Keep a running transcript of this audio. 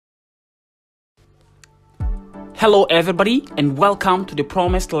Hello everybody and welcome to the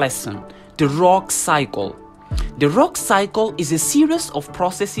promised lesson, the rock cycle. The rock cycle is a series of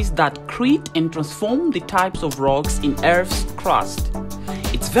processes that create and transform the types of rocks in Earth's crust.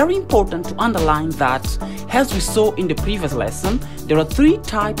 It's very important to underline that, as we saw in the previous lesson, there are three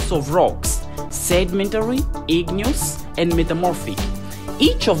types of rocks: sedimentary, igneous, and metamorphic.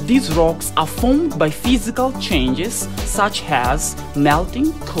 Each of these rocks are formed by physical changes such as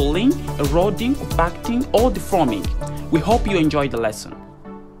melting, cooling, eroding, compacting, or deforming. We hope you enjoyed the lesson.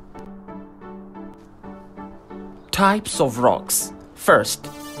 Types of rocks. First,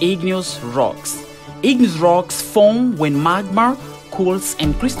 igneous rocks. Igneous rocks form when magma cools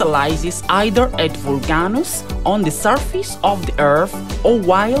and crystallizes either at volcanoes on the surface of the earth or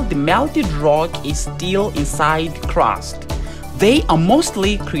while the melted rock is still inside the crust. They are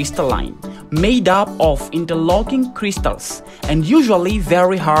mostly crystalline, made up of interlocking crystals, and usually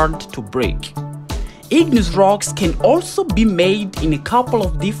very hard to break. Igneous rocks can also be made in a couple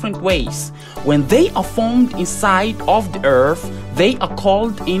of different ways. When they are formed inside of the earth, they are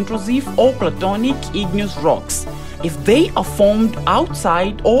called intrusive or platonic igneous rocks. If they are formed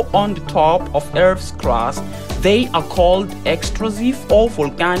outside or on the top of Earth's crust, they are called extrusive or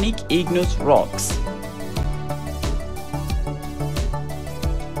volcanic igneous rocks.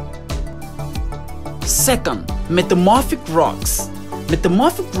 Second, metamorphic rocks.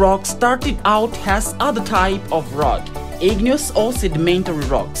 Metamorphic rocks started out as other type of rock, igneous or sedimentary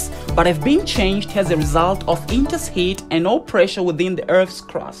rocks, but have been changed as a result of intense heat and low pressure within the Earth's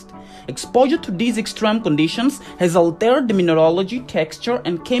crust. Exposure to these extreme conditions has altered the mineralogy, texture,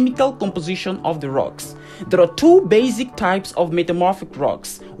 and chemical composition of the rocks. There are two basic types of metamorphic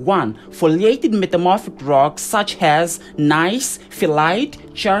rocks. One, foliated metamorphic rocks such as gneiss, phyllite,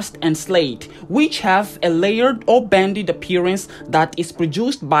 karst, and slate, which have a layered or banded appearance that is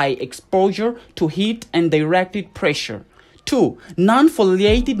produced by exposure to heat and directed pressure. 2.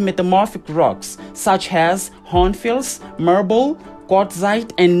 Non-foliated metamorphic rocks such as hornfels, marble,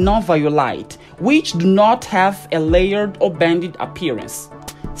 quartzite, and novaulite, which do not have a layered or banded appearance.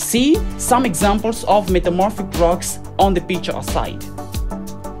 See some examples of metamorphic rocks on the picture aside.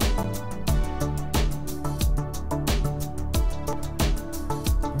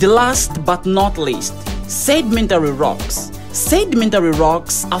 The last but not least, sedimentary rocks. Sedimentary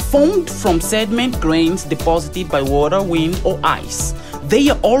rocks are formed from sediment grains deposited by water, wind, or ice. They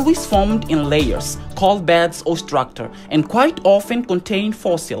are always formed in layers, called beds or structure, and quite often contain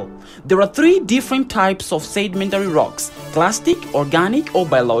fossil. There are three different types of sedimentary rocks: clastic, organic or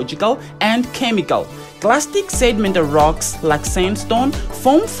biological, and chemical. Clastic sedimentary rocks, like sandstone,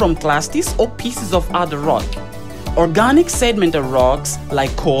 form from clastics or pieces of other rock. Organic sedimentary rocks,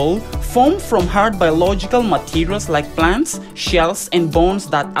 like coal, form from hard biological materials like plants, shells, and bones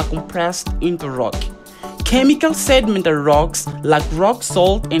that are compressed into rock. Chemical sedimentary rocks, like rock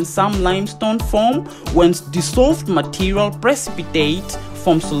salt and some limestone, form when dissolved material precipitate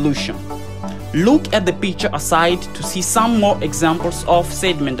from solution. Look at the picture aside to see some more examples of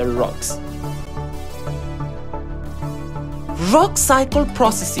sedimentary rocks. Rock cycle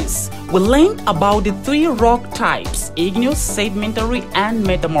processes. We learned about the three rock types: igneous, sedimentary, and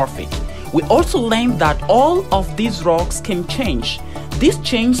metamorphic. We also learned that all of these rocks can change. These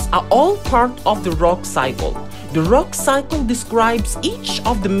changes are all part of the rock cycle. The rock cycle describes each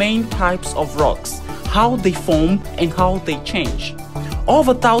of the main types of rocks, how they form, and how they change.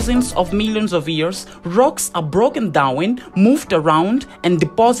 Over thousands of millions of years, rocks are broken down, moved around, and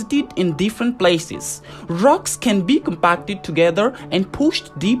deposited in different places. Rocks can be compacted together and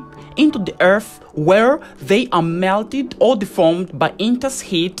pushed deep into the earth, where they are melted or deformed by intense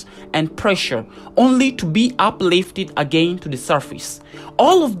heat and pressure, only to be uplifted again to the surface.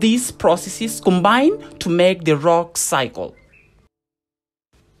 All of these processes combine to make the rock cycle.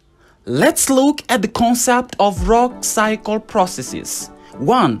 Let's look at the concept of rock cycle processes.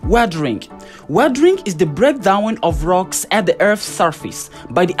 1. Weathering. Weathering is the breakdown of rocks at the Earth's surface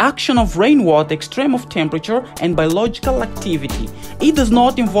by the action of rainwater, extreme of temperature, and biological activity. It does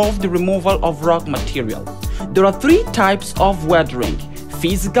not involve the removal of rock material. There are three types of weathering: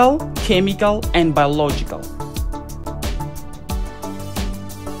 physical, chemical, and biological.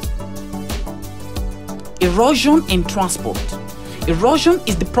 Erosion and transport. Erosion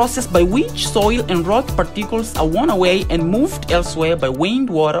is the process by which soil and rock particles are worn away and moved elsewhere by wind,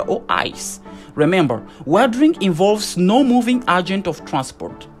 water, or ice. Remember, weathering involves no moving agent of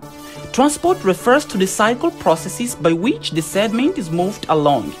transport. Transport refers to the cycle processes by which the sediment is moved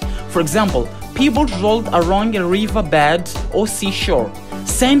along. For example, pebbles rolled along a river bed or seashore,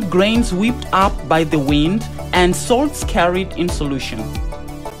 sand grains whipped up by the wind, and salts carried in solution.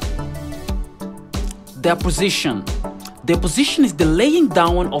 Deposition. Deposition is the laying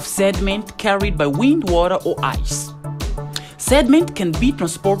down of sediment carried by wind, water, or ice. Sediment can be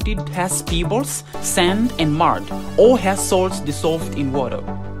transported as pebbles, sand, and mud, or as salts dissolved in water.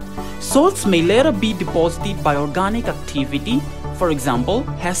 Salts may later be deposited by organic activity, for example,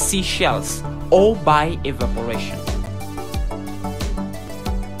 as seashells, or by evaporation.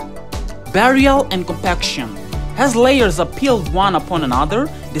 Burial and compaction. As layers are peeled one upon another,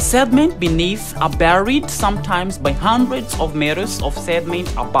 the sediment beneath are buried sometimes by hundreds of meters of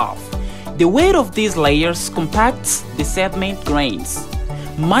sediment above. The weight of these layers compacts the sediment grains.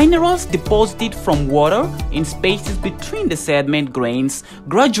 Minerals deposited from water in spaces between the sediment grains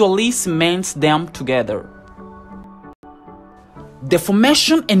gradually cements them together.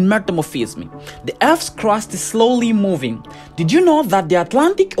 Deformation and metamorphism. The Earth's crust is slowly moving. Did you know that the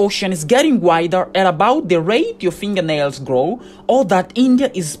Atlantic Ocean is getting wider at about the rate your fingernails grow, or that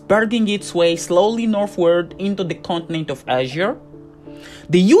India is berging its way slowly northward into the continent of Asia?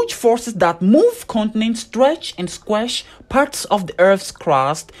 The huge forces that move continents stretch and squash parts of the Earth's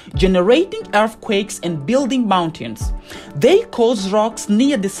crust, generating earthquakes and building mountains. They cause rocks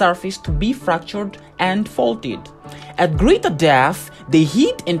near the surface to be fractured and faulted. At greater depth, the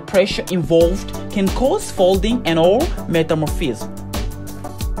heat and pressure involved can cause folding and or metamorphism.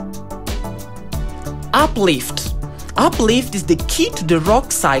 Uplift. Uplift is the key to the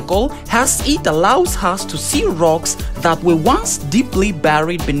rock cycle, as it allows us to see rocks that were once deeply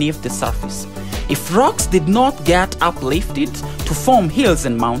buried beneath the surface. If rocks did not get uplifted to form hills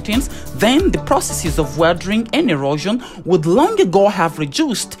and mountains, then the processes of weathering and erosion would long ago have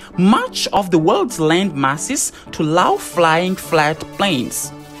reduced much of the world's land masses to low-flying flat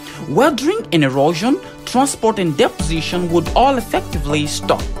plains. Weathering and erosion, transport and deposition would all effectively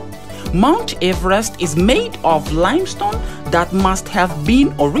stop. Mount Everest is made of limestone that must have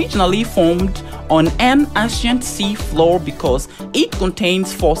been originally formed on an ancient sea floor because it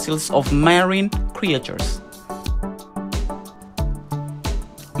contains fossils of marine creatures.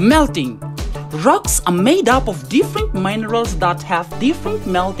 Melting. Rocks are made up of different minerals that have different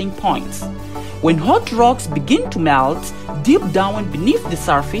melting points. When hot rocks begin to melt deep down beneath the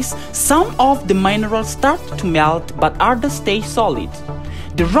surface, some of the minerals start to melt but others stay solid.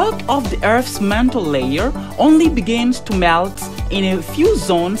 The rock of the Earth's mantle layer only begins to melt in a few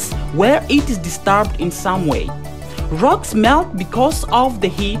zones where it is disturbed in some way. Rocks melt because of the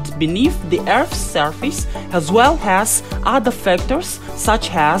heat beneath the Earth's surface, as well as other factors such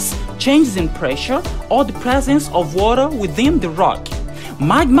as changes in pressure or the presence of water within the rock.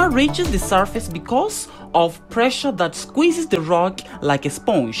 Magma reaches the surface because of pressure that squeezes the rock like a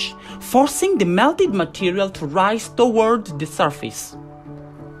sponge, forcing the melted material to rise toward the surface.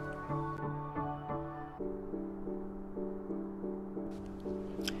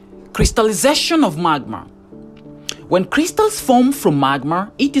 Crystallization of magma. When crystals form from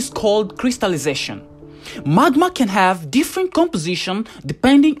magma, it is called crystallization. Magma can have different composition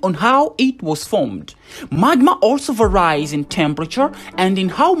depending on how it was formed. Magma also varies in temperature and in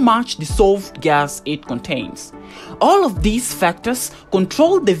how much dissolved gas it contains. All of these factors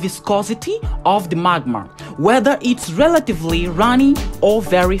control the viscosity of the magma, whether it's relatively runny or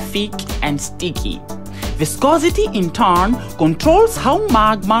very thick and sticky. Viscosity, in turn, controls how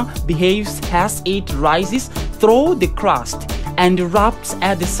magma behaves as it rises through the crust and erupts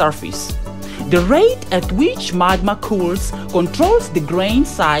at the surface. The rate at which magma cools controls the grain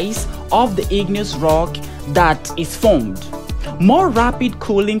size of the igneous rock that is formed. More rapid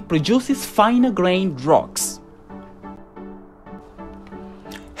cooling produces finer-grained rocks.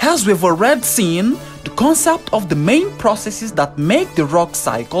 As we've already seen the concept of the main processes that make the rock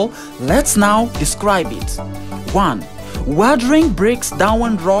cycle, let's now describe it. 1. Weathering breaks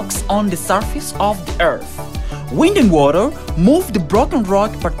down rocks on the surface of the earth. Wind and water move the broken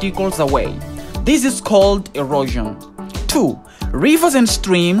rock particles away. This is called erosion. 2. Rivers and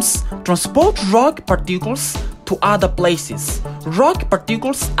streams transport rock particles to other places. Rock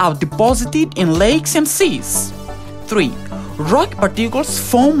particles are deposited in lakes and seas. 3. Rock particles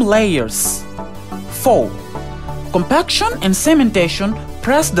form layers. 4. Compaction and cementation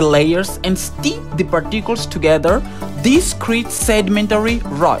press the layers and stick the particles together. This creates sedimentary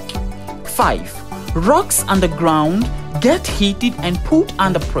rock. 5. Rocks underground get heated and put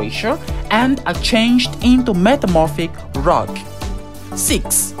under pressure and are changed into metamorphic rock.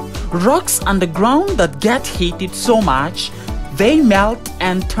 6. Rocks underground that get heated so much they melt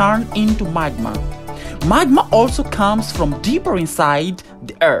and turn into magma. Magma also comes from deeper inside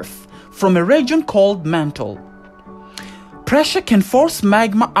the earth, from a region called mantle. Pressure can force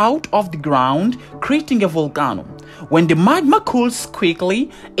magma out of the ground, creating a volcano. When the magma cools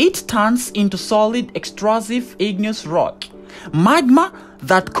quickly, it turns into solid extrusive igneous rock. Magma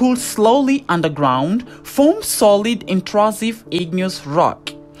that cools slowly underground forms solid intrusive igneous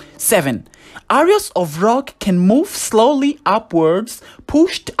rock. 7. Areas of rock can move slowly upwards,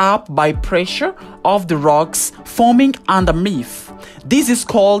 pushed up by pressure of the rocks forming underneath. This is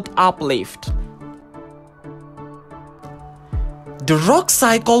called uplift. The rock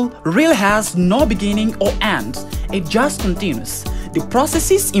cycle really has no beginning or end, it just continues. The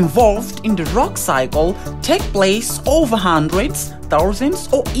processes involved in the rock cycle take place over hundreds, thousands,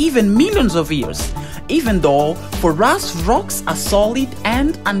 or even millions of years. Even though for us rocks are solid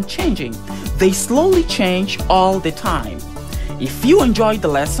and unchanging, they slowly change all the time. If you enjoyed the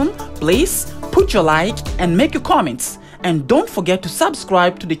lesson, please put your like and make your comments. And don't forget to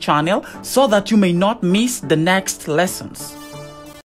subscribe to the channel so that you may not miss the next lessons.